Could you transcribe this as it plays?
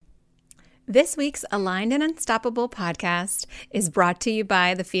This week's Aligned and Unstoppable podcast is brought to you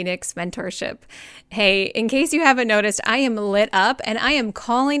by the Phoenix Mentorship. Hey, in case you haven't noticed, I am lit up and I am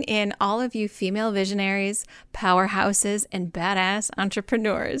calling in all of you female visionaries, powerhouses, and badass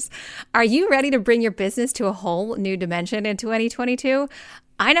entrepreneurs. Are you ready to bring your business to a whole new dimension in 2022?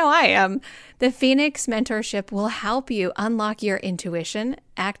 I know I am. The Phoenix Mentorship will help you unlock your intuition,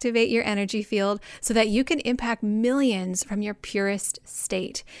 activate your energy field so that you can impact millions from your purest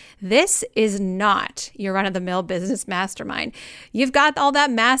state. This is not your run-of-the-mill business mastermind. You've got all that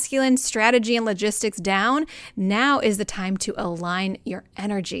masculine strategy and logistics down. Now is the time to align your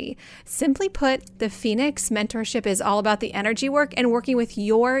energy. Simply put, the Phoenix Mentorship is all about the energy work and working with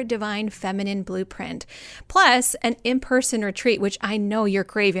your divine feminine blueprint, plus an in-person retreat, which I know you're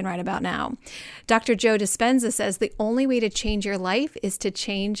craving right about now. Dr. Joe Dispenza says the only way to change your life is to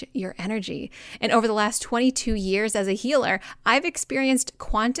change your energy. And over the last 22 years as a healer, I've experienced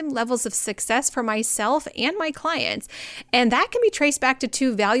quantum levels of success for myself and my clients. And that can be traced back to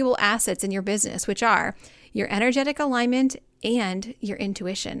two valuable assets in your business, which are your energetic alignment and your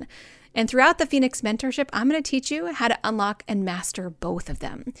intuition. And throughout the Phoenix Mentorship, I'm going to teach you how to unlock and master both of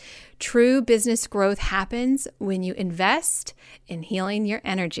them. True business growth happens when you invest in healing your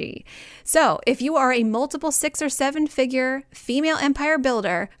energy. So if you are a multiple 6 or 7 figure female empire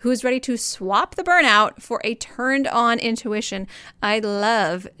builder who's ready to swap the burnout for a turned on intuition, I'd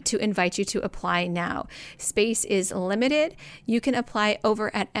love to invite you to apply now. Space is limited. You can apply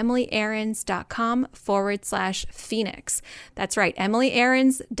over at EmilyAarons.com/Phoenix. That's right,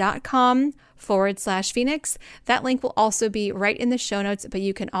 EmilyAarons.com/Phoenix. That link will also be right in the show notes, but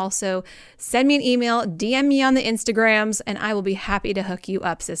you can also send me an email, DM me on the Instagrams, and I will be happy to hook you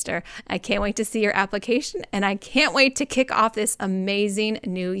up, sister. I can't wait to see your application, and I can't wait to kick off this amazing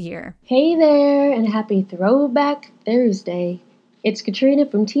new year. Hey there, and happy Throwback Thursday. It's Katrina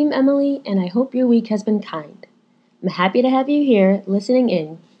from Team Emily, and I hope your week has been kind. I'm happy to have you here listening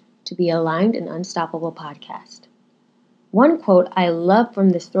in to the Aligned and Unstoppable podcast. One quote I love from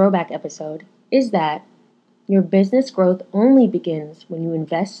this throwback episode is that your business growth only begins when you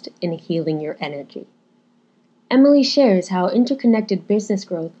invest in healing your energy. Emily shares how interconnected business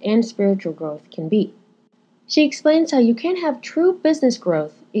growth and spiritual growth can be. She explains how you can't have true business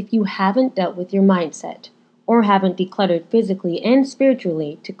growth if you haven't dealt with your mindset or haven't decluttered physically and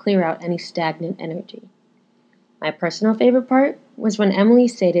spiritually to clear out any stagnant energy. My personal favorite part was when Emily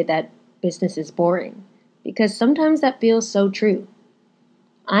stated that business is boring, because sometimes that feels so true.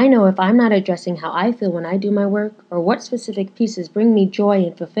 I know if I'm not addressing how I feel when I do my work or what specific pieces bring me joy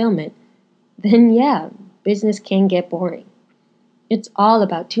and fulfillment, then yeah, business can get boring. It's all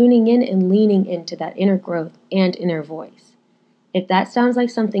about tuning in and leaning into that inner growth and inner voice. If that sounds like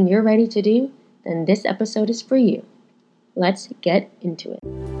something you're ready to do, then this episode is for you. Let's get into it.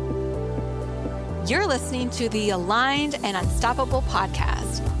 You're listening to the Aligned and Unstoppable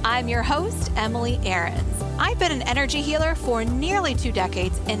podcast. I'm your host, Emily Aarons. I've been an energy healer for nearly 2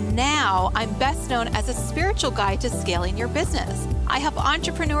 decades, and now I'm best known as a spiritual guide to scaling your business. I help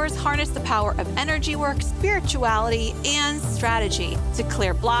entrepreneurs harness the power of energy work, spirituality, and strategy to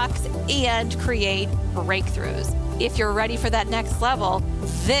clear blocks and create breakthroughs. If you're ready for that next level,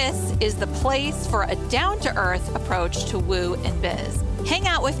 this is the place for a down-to-earth approach to woo and biz. Hang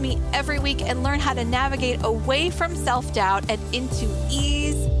out with me every week and learn how to navigate away from self-doubt and into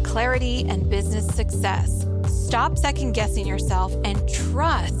ease, clarity, and business success. Stop second-guessing yourself and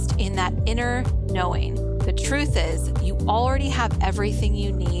trust in that inner knowing. The truth is, you already have everything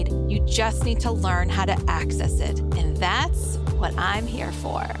you need. You just need to learn how to access it. And that's what I'm here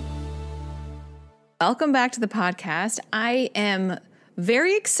for. Welcome back to the podcast. I am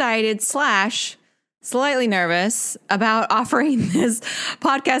very excited / slightly nervous about offering this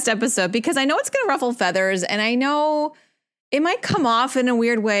podcast episode because I know it's going to ruffle feathers and I know it might come off in a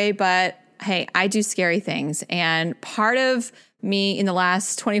weird way, but hey, I do scary things. And part of me in the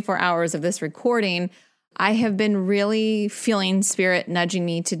last 24 hours of this recording, I have been really feeling spirit nudging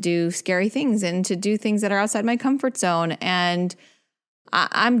me to do scary things and to do things that are outside my comfort zone. And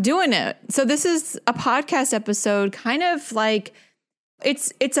I'm doing it. So this is a podcast episode kind of like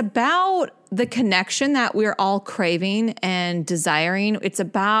it's about the connection that we're all craving and desiring. It's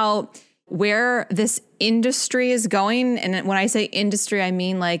about where this industry is going. And when I say industry, I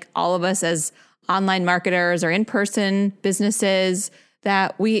mean like all of us as online marketers or in-person businesses,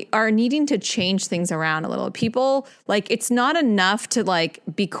 that we are needing to change things around a little. People, like, it's not enough to like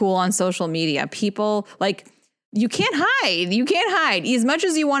be cool on social media. People, like, you can't hide. You can't hide. As much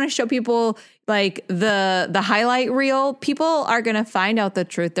as you want to show people like the highlight reel, people are going to find out the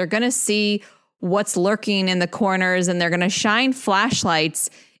truth. They're going to see what's lurking in the corners and they're going to shine flashlights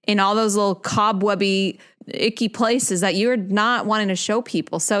in all those little cobwebby, icky places that you're not wanting to show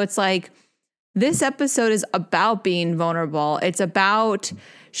people. So it's like, this episode is about being vulnerable. It's about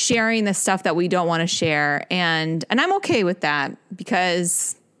sharing the stuff that we don't want to share. And I'm okay with that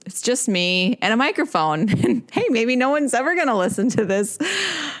because it's just me and a microphone. And hey, maybe no one's ever going to listen to this.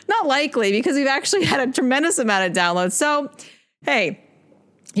 Not likely, because we've actually had a tremendous amount of downloads. So, hey,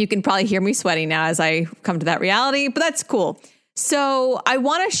 you can probably hear me sweating now as I come to that reality, but that's cool. So I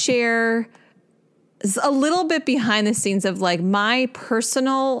want to share a little bit behind the scenes of like my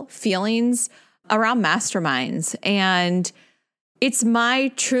personal feelings around masterminds. And it's my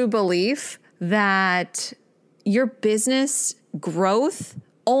true belief that your business growth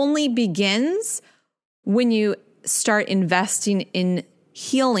only begins when you start investing in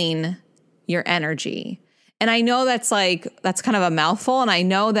healing your energy. And I know that's kind of a mouthful. And I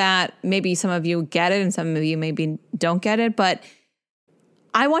know that maybe some of you get it and some of you maybe don't get it, but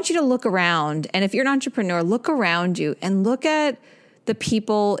I want you to look around. And if you're an entrepreneur, look around you and look at the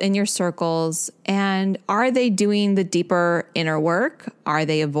people in your circles. And are they doing the deeper inner work? Are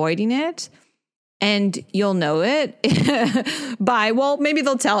they avoiding it? And you'll know it by, well, maybe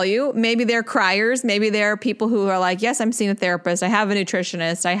they'll tell you, maybe they're criers. Maybe they're people who are like, yes, I'm seeing a therapist. I have a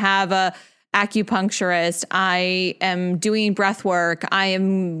nutritionist. I have a acupuncturist. I am doing breath work. I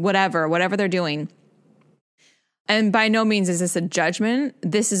am whatever they're doing. And by no means is this a judgment.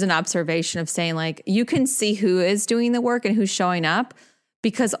 This is an observation of saying like, you can see who is doing the work and who's showing up,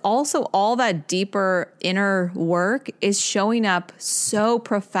 because also all that deeper inner work is showing up so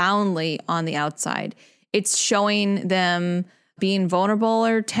profoundly on the outside. It's showing them being vulnerable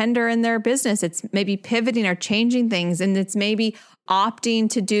or tender in their business. It's maybe pivoting or changing things. And it's maybe opting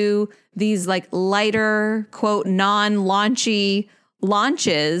to do these like lighter, quote, non-launchy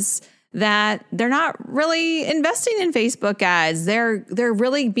launches that they're not really investing in Facebook ads. They're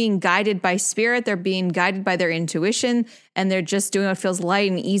really being guided by spirit. They're being guided by their intuition, and they're just doing what feels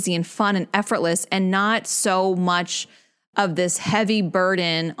light and easy and fun and effortless, and not so much of this heavy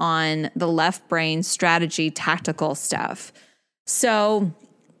burden on the left brain strategy, tactical stuff. So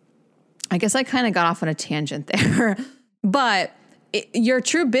I guess I kind of got off on a tangent there, but your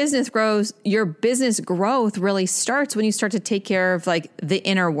true business grows, your business growth really starts when you start to take care of like the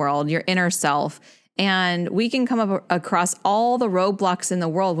inner world, your inner self. And we can come up across all the roadblocks in the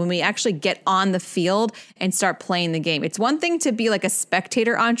world when we actually get on the field and start playing the game. It's one thing to be like a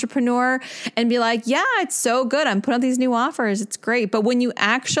spectator entrepreneur and be like, yeah, it's so good. I'm putting out these new offers. It's great. But when you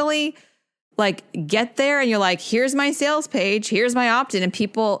actually like get there and you're like, here's my sales page, here's my opt-in, and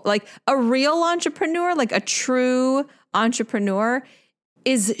people like a real entrepreneur, like a true entrepreneur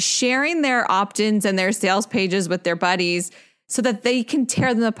is sharing their opt-ins and their sales pages with their buddies so that they can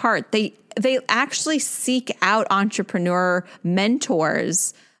tear them apart. They actually seek out entrepreneur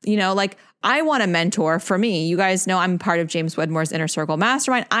mentors. You know, like I want a mentor for me. You guys know I'm part of James Wedmore's Inner Circle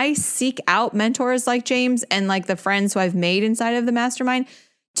Mastermind. I seek out mentors like James and like the friends who I've made inside of the mastermind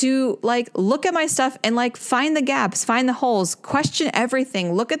to like look at my stuff and like find the gaps, find the holes, question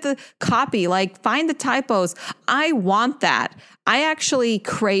everything, look at the copy, like find the typos. I want that. I actually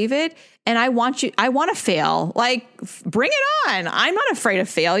crave it. And I want to fail. Like, bring it on. I'm not afraid of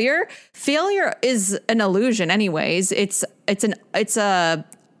failure. Failure is an illusion anyways. It's a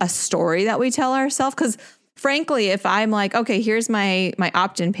story that we tell ourselves. Cause frankly, if I'm like, okay, here's my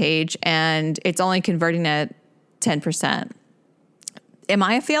opt-in page and it's only converting at 10%. Am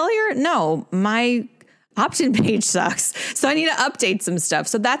I a failure? No, my opt-in page sucks. So I need to update some stuff.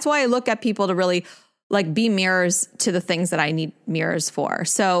 So that's why I look at people to really like be mirrors to the things that I need mirrors for.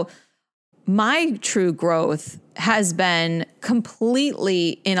 So my true growth has been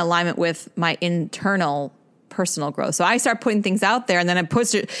completely in alignment with my internal personal growth. So I start putting things out there and then it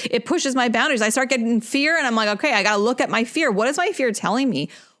pushes my boundaries. I start getting fear and I'm like, okay, I got to look at my fear. What is my fear telling me?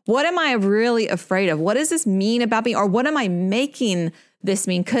 What am I really afraid of? What does this mean about me? Or what am I making this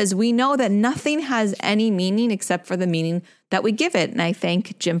mean? Because we know that nothing has any meaning except for the meaning that we give it. And I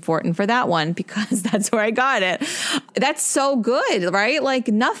thank Jim Fortin for that one because that's where I got it. That's so good, right? Like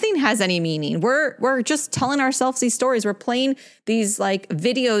nothing has any meaning. We're just telling ourselves these stories. We're playing these like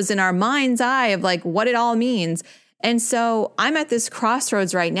videos in our mind's eye of like what it all means. And so I'm at this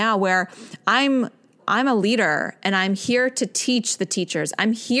crossroads right now where I'm a leader and I'm here to teach the teachers.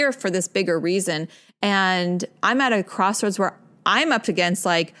 I'm here for this bigger reason. And I'm at a crossroads where I'm up against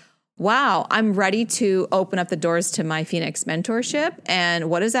like, wow, I'm ready to open up the doors to my Phoenix mentorship.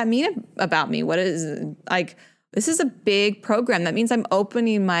 And what does that mean about me? What is like, this is a big program. That means I'm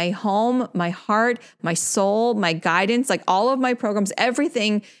opening my home, my heart, my soul, my guidance, like all of my programs,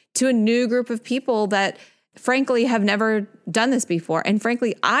 everything to a new group of people that frankly have never done this before. And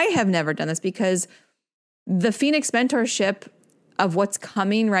frankly, I have never done this because the Phoenix mentorship of what's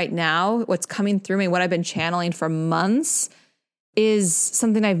coming right now, what's coming through me, what I've been channeling for months is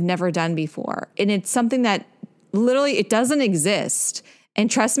something I've never done before. And it's something that literally it doesn't exist.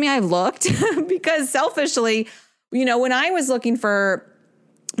 And trust me, I've looked because selfishly, when I was looking for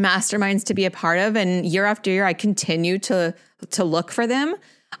masterminds to be a part of, and year after year, I continue to look for them.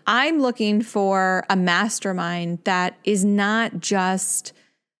 I'm looking for a mastermind that is not just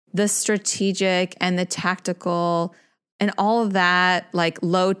the strategic and the tactical and all of that, like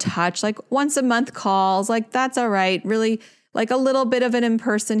low touch, like once a month calls, like that's all right. Really like a little bit of an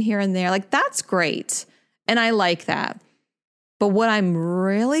in-person here and there. Like that's great. And I like that. But what I'm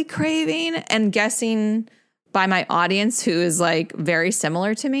really craving and guessing by my audience who is like very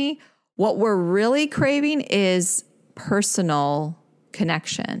similar to me, what we're really craving is personal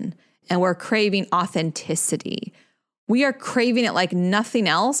connection, and we're craving authenticity. We are craving it like nothing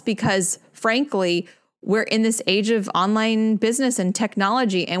else because frankly, we're in this age of online business and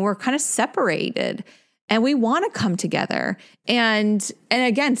technology and we're kind of separated and we want to come together. And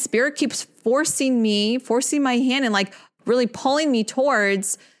again, spirit keeps forcing my hand and like really pulling me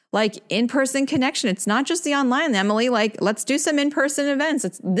towards like in-person connection. It's not just the online, Emily, like let's do some in-person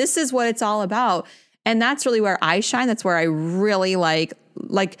events. This is what it's all about. And that's really where I shine. That's where I really like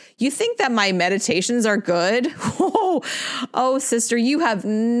you think that my meditations are good? Oh, sister, you have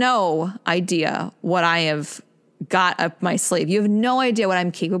no idea what I have got up my sleeve. You have no idea what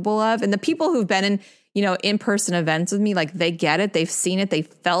I'm capable of. And the people who've been in, in-person events with me, like they get it. They've seen it. They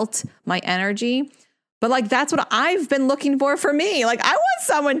felt my energy. But like, that's what I've been looking for me. Like, I want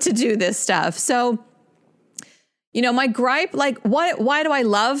someone to do this stuff. So, my gripe, like why do I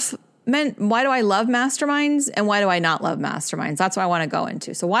love masterminds and why do I not love masterminds? That's what I want to go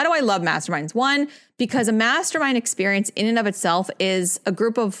into. So why do I love masterminds? One, because a mastermind experience in and of itself is a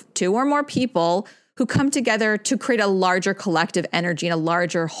group of 2 or more people who come together to create a larger collective energy and a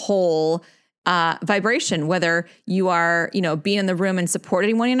larger whole vibration, whether you are, being in the room and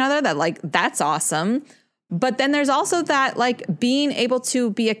supporting one another, that's awesome. But then there's also that like being able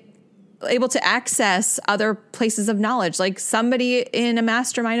to access other places of knowledge. Like somebody in a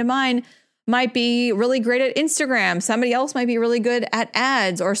mastermind of mine might be really great at Instagram. Somebody else might be really good at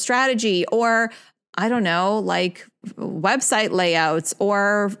ads or strategy, or I don't know, like website layouts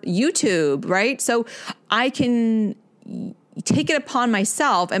or YouTube, right? So I can take it upon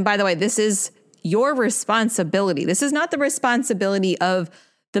myself. And by the way, this is your responsibility. This is not the responsibility of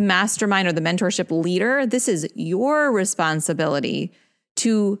the mastermind or the mentorship leader. This is your responsibility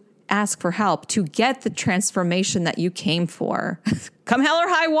to ask for help, to get the transformation that you came for. Come hell or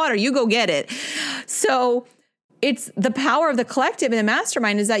high water, you go get it. So it's the power of the collective in a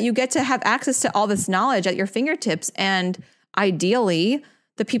mastermind is that you get to have access to all this knowledge at your fingertips. And ideally,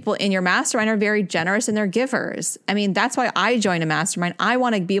 the people in your mastermind are very generous and they're givers. I mean, that's why I joined a mastermind. I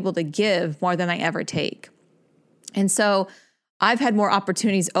want to be able to give more than I ever take. And so I've had more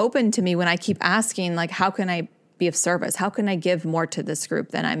opportunities open to me when I keep asking, like, how can I be of service? How can I give more to this group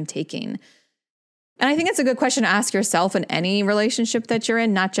than I'm taking? And I think it's a good question to ask yourself in any relationship that you're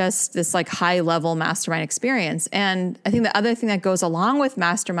in, not just this like high level mastermind experience. And I think the other thing that goes along with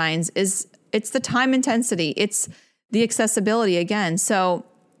masterminds is it's the time intensity. It's the accessibility again. So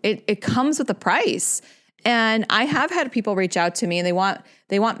it comes with a price. And I have had people reach out to me and they want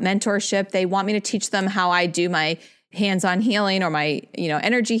mentorship. They want me to teach them how I do my hands-on healing or my,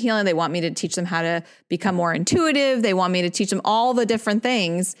 energy healing. They want me to teach them how to become more intuitive. They want me to teach them all the different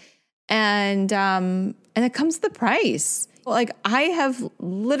things. And it comes with the price. Like I have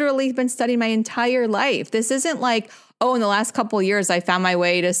literally been studying my entire life. This isn't like, oh, in the last couple of years, I found my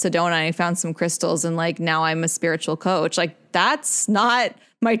way to Sedona and I found some crystals and like now I'm a spiritual coach. Like that's not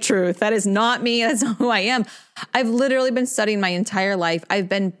my truth. That is not me. That's not who I am. I've literally been studying my entire life. I've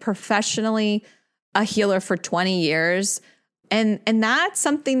been professionally a healer for 20 years. And that's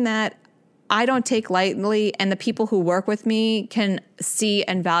something that I don't take lightly. And the people who work with me can see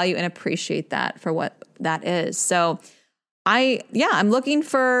and value and appreciate that for what that is. So I'm looking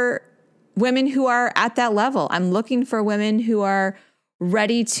for women who are at that level. I'm looking for women who are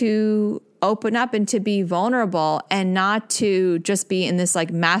ready to open up and to be vulnerable and not to just be in this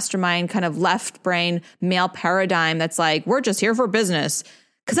like mastermind kind of left brain male paradigm that's like, we're just here for business.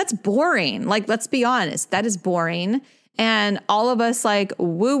 Because that's boring. Like, let's be honest, that is boring. And all of us like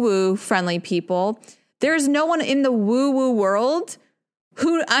woo-woo friendly people, there's no one in the woo-woo world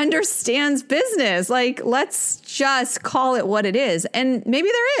who understands business. Like, let's just call it what it is. And maybe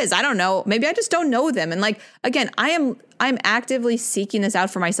there is, I don't know. Maybe I just don't know them. And like, again, I'm actively seeking this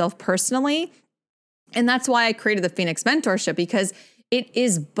out for myself personally. And that's why I created the Phoenix Mentorship, because it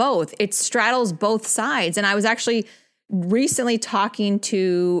is both. It straddles both sides. And I was actually recently talking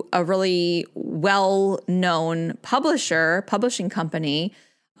to a really well-known publishing company,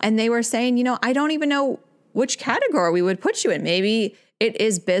 and they were saying, I don't even know which category we would put you in. Maybe it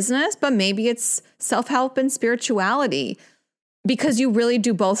is business, but maybe it's self-help and spirituality, because you really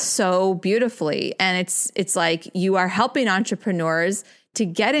do both so beautifully. And it's like you are helping entrepreneurs to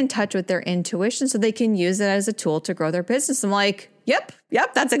get in touch with their intuition so they can use it as a tool to grow their business. I'm like, yep,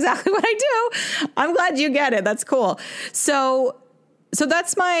 that's exactly what I do. I'm glad you get it. That's cool. So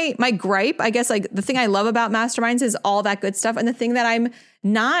that's my gripe. I guess like the thing I love about masterminds is all that good stuff. And the thing that I'm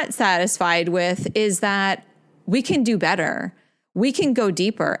not satisfied with is that we can do better. We can go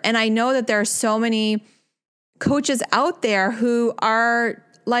deeper. And I know that there are so many coaches out there who are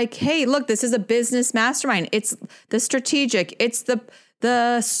like, hey, look, this is a business mastermind. It's the strategic. It's the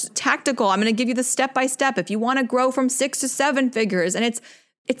tactical. I'm going to give you the step-by-step if you want to grow from 6 to 7 figures. And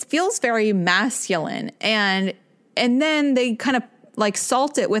it feels very masculine. And then they kind of like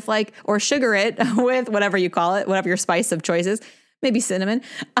salt it with or sugar it with whatever you call it, whatever your spice of choice is, maybe cinnamon,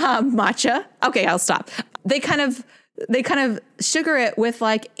 matcha. Okay, I'll stop. They kind of sugar it with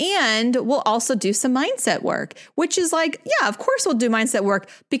and we'll also do some mindset work, which is yeah, of course we'll do mindset work.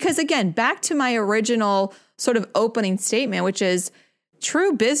 Because again, back to my original sort of opening statement, which is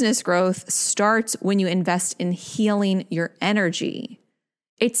true business growth starts when you invest in healing your energy.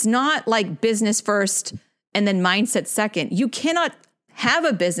 It's not like business first and then mindset second. You cannot have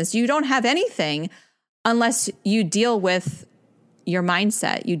a business. You don't have anything unless you deal with your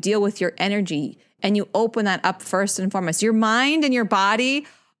mindset, you deal with your energy, and you open that up first and foremost. Your mind and your body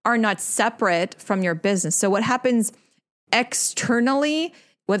are not separate from your business. So what happens externally,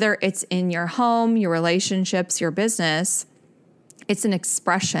 whether it's in your home, your relationships, your business, it's an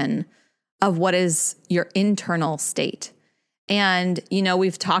expression of what is your internal state. And,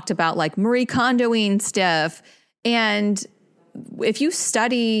 we've talked about Marie Kondoing stuff. And if you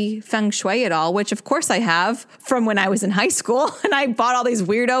study Feng Shui at all, which of course I have from when I was in high school, and I bought all these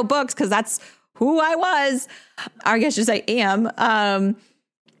weirdo books because that's who I was, or I guess just I am,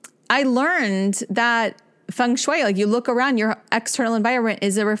 I learned that Feng Shui, you look around, your external environment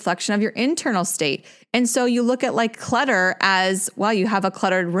is a reflection of your internal state. And so you look at clutter as, well, you have a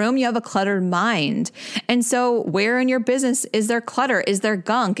cluttered room, you have a cluttered mind. And so where in your business is there clutter? Is there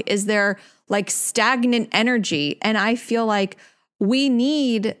gunk? Is there stagnant energy? And I feel like we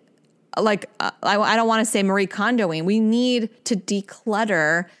need, I don't want to say Marie Kondoing, we need to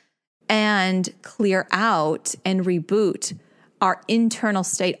declutter and clear out and reboot our internal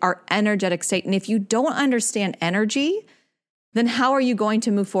state, our energetic state. And if you don't understand energy, then how are you going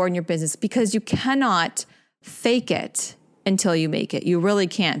to move forward in your business? Because you cannot fake it until you make it. You really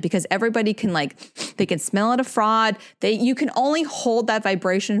can't, because everybody can they can smell it a fraud. You can only hold that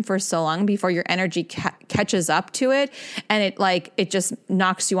vibration for so long before your energy catches up to it. And it just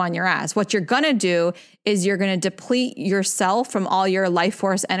knocks you on your ass. What you're going to do is you're going to deplete yourself from all your life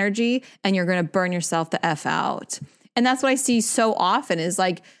force energy, and you're going to burn yourself the F out. And that's what I see so often is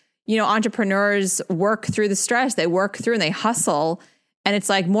entrepreneurs work through the stress, they work through and they hustle, and it's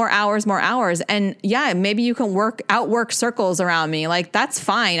more hours. And yeah, maybe you can outwork circles around me. That's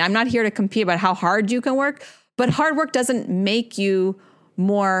fine. I'm not here to compete about how hard you can work, but hard work doesn't make you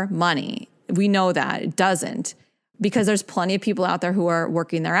more money. We know that it doesn't, because there's plenty of people out there who are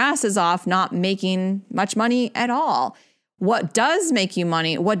working their asses off, not making much money at all. What does make you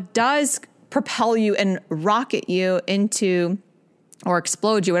money? What does propel you and rocket you into, or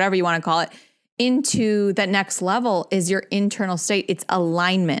explode you, whatever you want to call it, into that next level is your internal state. It's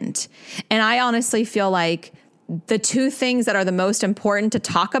alignment. And I honestly feel like the two things that are the most important to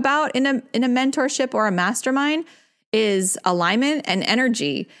talk about in a mentorship or a mastermind is alignment and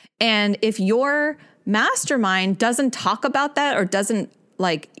energy. And if your mastermind doesn't talk about that, or doesn't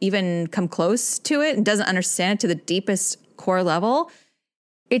even come close to it, and doesn't understand it to the deepest core level,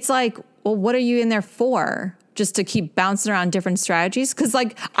 it's well, what are you in there for? Just to keep bouncing around different strategies? Because I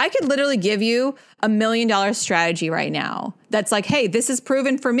could literally give you $1 million strategy right now that's hey, this is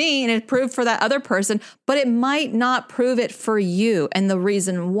proven for me and it proved for that other person, but it might not prove it for you. And the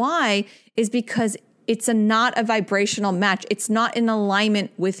reason why is because it's not a vibrational match. It's not in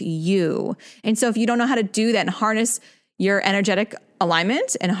alignment with you. And so if you don't know how to do that and harness your energetic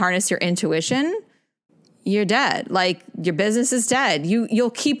alignment and harness your intuition, you're dead. Your business is dead.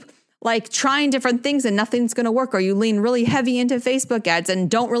 You'll keep trying different things and nothing's going to work, or you lean really heavy into Facebook ads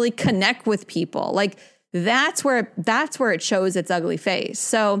and don't really connect with people. That's where it shows its ugly face.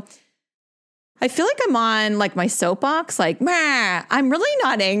 So I feel like I'm on like my soapbox, like, meh, I'm really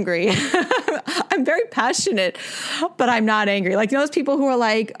not angry. I'm very passionate, but I'm not angry. Like those people who are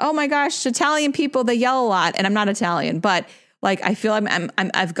like, oh my gosh, Italian people, they yell a lot, and I'm not Italian, but like, I feel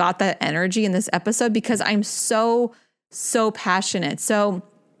I've got that energy in this episode because I'm so passionate. So,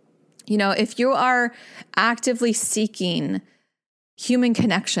 you know, if you are actively seeking human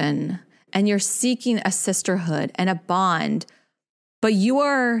connection and you're seeking a sisterhood and a bond, but you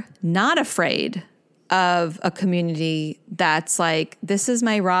are not afraid of a community that's like, this is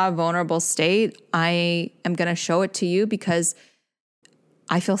my raw, vulnerable state. I am going to show it to you because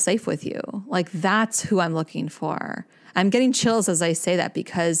I feel safe with you. Like that's who I'm looking for. I'm getting chills as I say that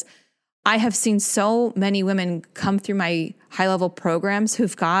because I have seen so many women come through my high-level programs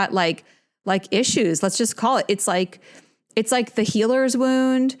who've got like issues. Let's just call it. It's like the healer's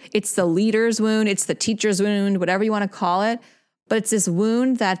wound. It's the leader's wound. It's the teacher's wound, whatever you want to call it. But it's this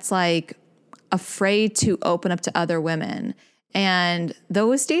wound that's like afraid to open up to other women. And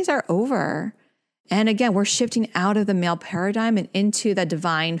those days are over. And again, we're shifting out of the male paradigm and into the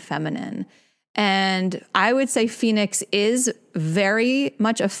divine feminine. And I would say Phoenix is very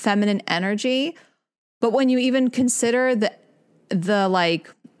much a feminine energy. But when you even consider the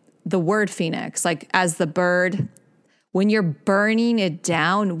word Phoenix, like as the bird, when you're burning it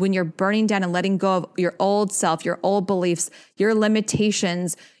down, when you're burning down and letting go of your old self, your old beliefs, your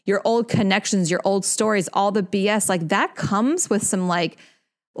limitations, your old connections, your old stories, all the BS, like that comes with some like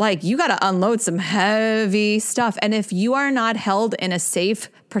you got to unload some heavy stuff. And if you are not held in a safe,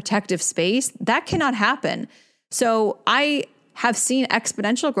 protective space, that cannot happen. So I have seen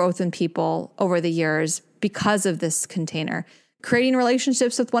exponential growth in people over the years because of this container, creating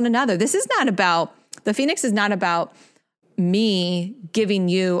relationships with one another. The Phoenix is not about me giving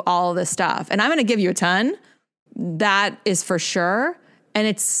you all this stuff. And I'm going to give you a ton. That is for sure. And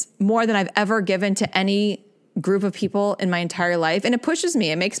it's more than I've ever given to any group of people in my entire life. And it pushes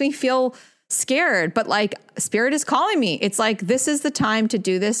me. It makes me feel scared, but like spirit is calling me. It's like, this is the time to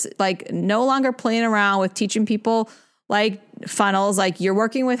do this. Like no longer playing around with teaching people like funnels. Like you're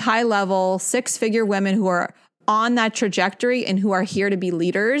working with high level 6-figure women who are on that trajectory and who are here to be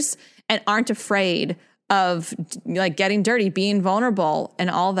leaders and aren't afraid of like getting dirty, being vulnerable and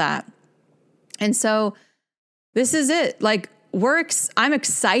all that. And so this is it. Like I'm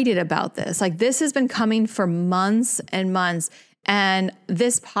excited about this. Like this has been coming for months and months. And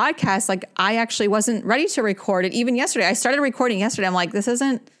this podcast, like I actually wasn't ready to record it. Even yesterday, I started recording yesterday. I'm like, this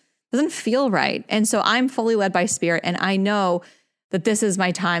doesn't feel right. And so I'm fully led by spirit. And I know that this is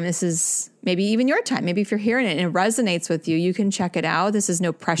my time. This is maybe even your time. Maybe if you're hearing it and it resonates with you, you can check it out. This is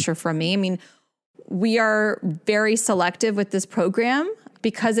no pressure from me. I mean, we are very selective with this program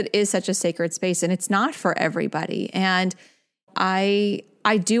because it is such a sacred space and it's not for everybody. And I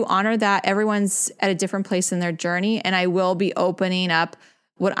do honor that everyone's at a different place in their journey. And I will be opening up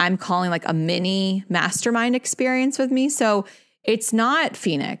what I'm calling like a mini mastermind experience with me. So it's not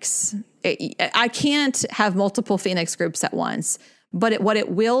Phoenix. I can't have multiple Phoenix groups at once, but what it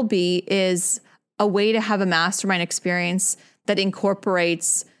will be is a way to have a mastermind experience that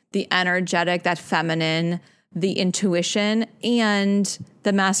incorporates the energetic, that feminine, the intuition, and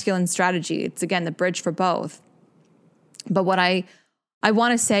the masculine strategy. It's again, the bridge for both. But what I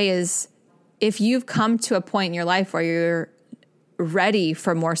want to say is if you've come to a point in your life where you're ready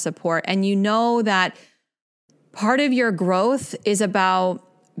for more support and you know that part of your growth is about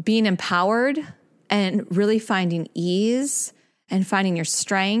being empowered and really finding ease and finding your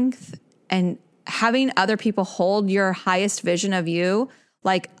strength and having other people hold your highest vision of you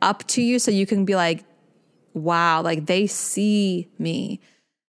like up to you so you can be like, wow, like they see me.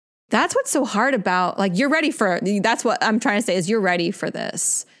 That's what's so hard about, like, you're ready for, that's what I'm trying to say is you're ready for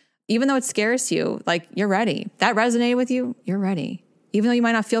this. Even though it scares you, like you're ready. That resonated with you, you're ready. Even though you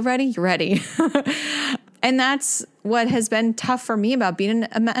might not feel ready, you're ready. And that's what has been tough for me about being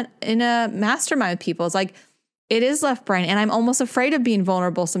in a mastermind with people. It's like, it is left brain and I'm almost afraid of being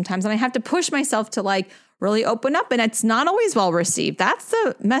vulnerable sometimes. And I have to push myself to like really open up and it's not always well received. That's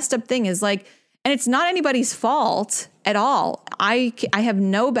the messed up thing is like, and it's not anybody's fault at all. I have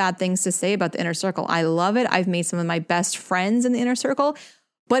no bad things to say about the inner circle. I love it. I've made some of my best friends in the inner circle,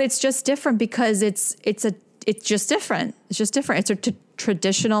 but it's just different because it's just different. It's just different. It's a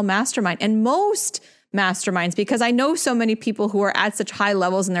traditional mastermind. And most masterminds, because I know so many people who are at such high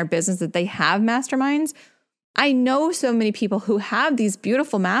levels in their business that they have masterminds. I know so many people who have these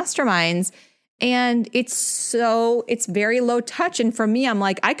beautiful masterminds and it's very low touch. And for me, I'm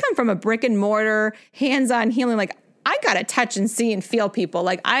like, I come from a brick and mortar, hands-on healing. Like I got to touch and see and feel people.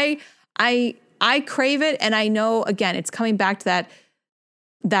 Like I crave it. And I know, again, it's coming back to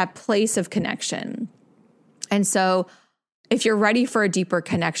that place of connection. And so if you're ready for a deeper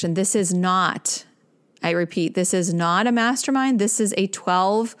connection, this is not, I repeat, this is not a mastermind. This is a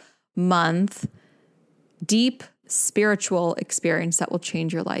 12-month deep spiritual experience that will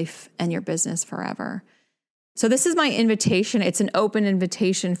change your life and your business forever. So this is my invitation. It's an open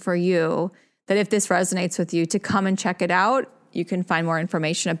invitation for you that if this resonates with you, to come and check it out. You can find more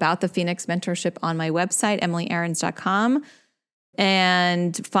information about the Phoenix Mentorship on my website, EmilyAarons.com,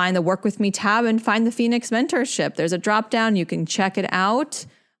 and find the Work With Me tab and find the Phoenix Mentorship. There's a drop down. You can check it out.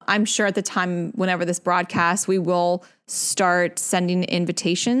 I'm sure at the time, whenever this broadcasts, we will start sending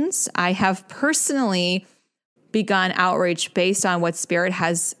invitations. I have personally begun outreach based on what Spirit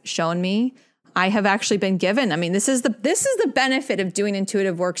has shown me. I have actually been given, this is the benefit of doing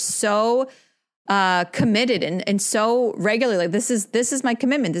intuitive work so committed and so regularly. This is my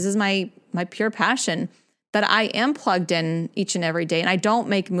commitment. This is my pure passion, that I am plugged in each and every day, and I don't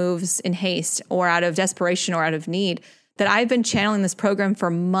make moves in haste or out of desperation or out of need. That I've been channeling this program for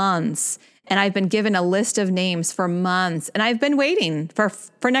months, and I've been given a list of names for months, and I've been waiting for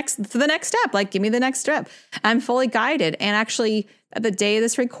the next step. Like, give me the next step. I'm fully guided. And actually, at the day of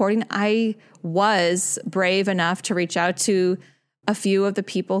this recording, I was brave enough to reach out to a few of the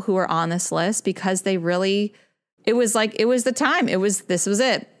people who are on this list, because they really, it was the time. This was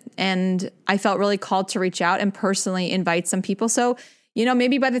it. And I felt really called to reach out and personally invite some people. So,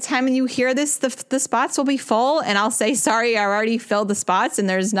 maybe by the time you hear this, the spots will be full, and I'll say, sorry, I already filled the spots and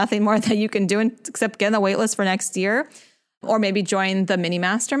there's nothing more that you can do except get on the wait list for next year, or maybe join the mini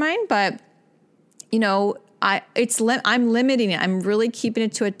mastermind. But, I'm limiting it. I'm really keeping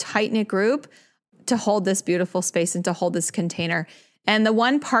it to a tight-knit group to hold this beautiful space and to hold this container. And the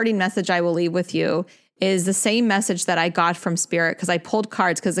one parting message I will leave with you is the same message that I got from Spirit, because I pulled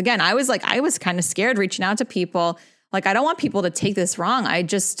cards. Because again, I was kind of scared reaching out to people. Like, I don't want people to take this wrong.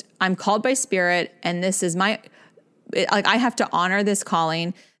 I'm called by Spirit, and this is I have to honor this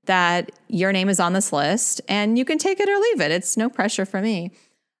calling, that your name is on this list, and you can take it or leave it. It's no pressure for me.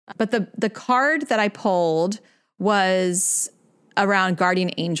 But the card that I pulled was around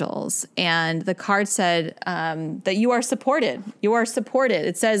guardian angels. And the card said that you are supported. You are supported.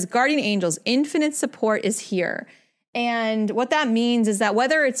 It says, guardian angels, infinite support is here. And what that means is that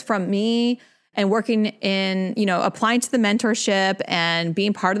whether it's from me and working in, applying to the mentorship and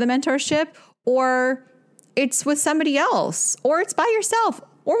being part of the mentorship, or it's with somebody else, or it's by yourself,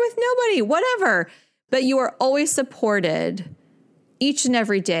 or with nobody, whatever, but you are always supported each and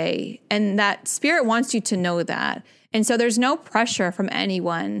every day. And that Spirit wants you to know that. And so there's no pressure from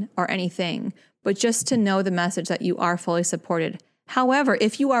anyone or anything, but just to know the message that you are fully supported. However,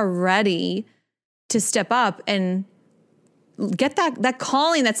 if you are ready to step up and get that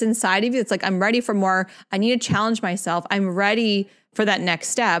calling that's inside of you, it's like, I'm ready for more. I need to challenge myself. I'm ready for that next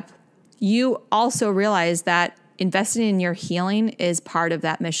step. You also realize that investing in your healing is part of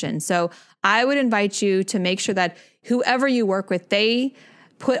that mission. So I would invite you to make sure that whoever you work with, they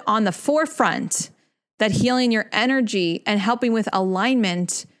put on the forefront that healing your energy and helping with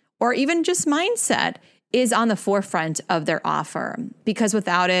alignment, or even just mindset, is on the forefront of their offer. Because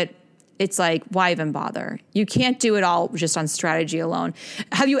without it, it's like, why even bother? You can't do it all just on strategy alone.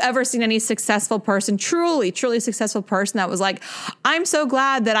 Have you ever seen any successful person, truly successful person, that was like, I'm so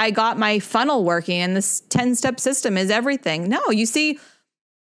glad that I got my funnel working and this 10-step system is everything? No, you see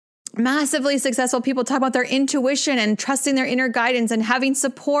massively successful people talk about their intuition and trusting their inner guidance and having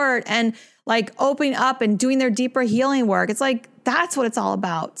support and like opening up and doing their deeper healing work. It's like, that's what it's all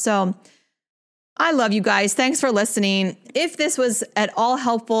about. So I love you guys. Thanks for listening. If this was at all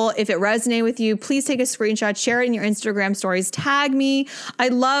helpful, if it resonated with you, please take a screenshot, share it in your Instagram stories, tag me. I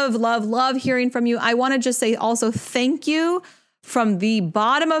love hearing from you. I want to just say also thank you from the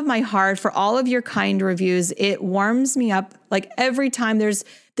bottom of my heart for all of your kind reviews. It warms me up. Like every time, there's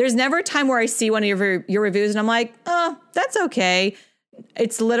never a time where I see one of your reviews and I'm like, oh, that's okay.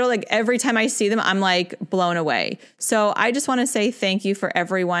 It's literally like every time I see them, I'm like blown away. So I just want to say thank you for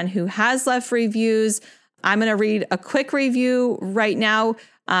everyone who has left reviews. I'm going to read a quick review right now.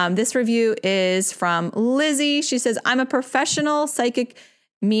 This review is from Lizzie. She says, I'm a professional psychic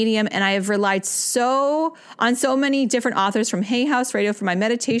medium, and I have relied on so many different authors from Hay House Radio for my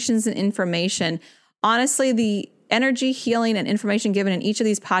meditations and information. Honestly, the energy, healing, and information given in each of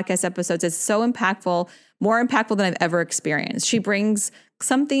these podcast episodes is so impactful, more impactful than I've ever experienced. She brings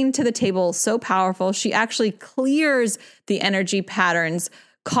something to the table so powerful. She actually clears the energy patterns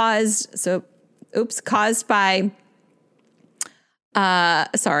caused by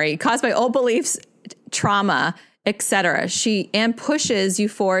old beliefs, trauma, etc. She pushes you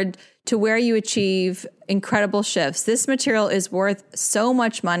forward to where you achieve incredible shifts. This material is worth so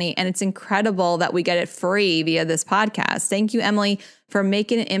much money, and it's incredible that we get it free via this podcast. Thank you, Emily, for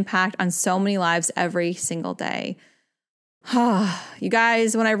making an impact on so many lives every single day. You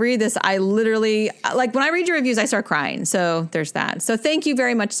guys, when I read this, I literally, like when I read your reviews, I start crying. So there's that. So thank you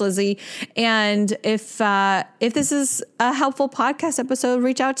very much, Lizzie. And if this is a helpful podcast episode,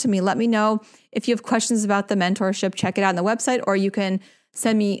 reach out to me. Let me know if you have questions about the mentorship. Check it out on the website, or you can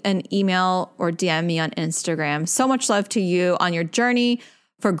send me an email or DM me on Instagram. So much love to you on your journey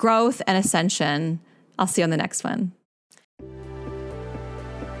for growth and ascension. I'll see you on the next one.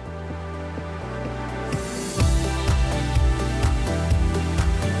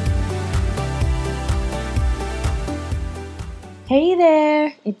 Hey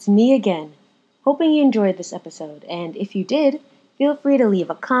there, it's me again. Hoping you enjoyed this episode, and if you did, feel free to leave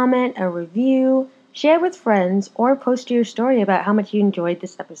a comment, a review, share with friends, or post your story about how much you enjoyed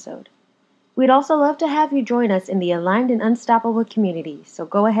this episode. We'd also love to have you join us in the Aligned and Unstoppable community, so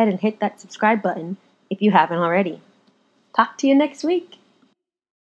go ahead and hit that subscribe button if you haven't already. Talk to you next week.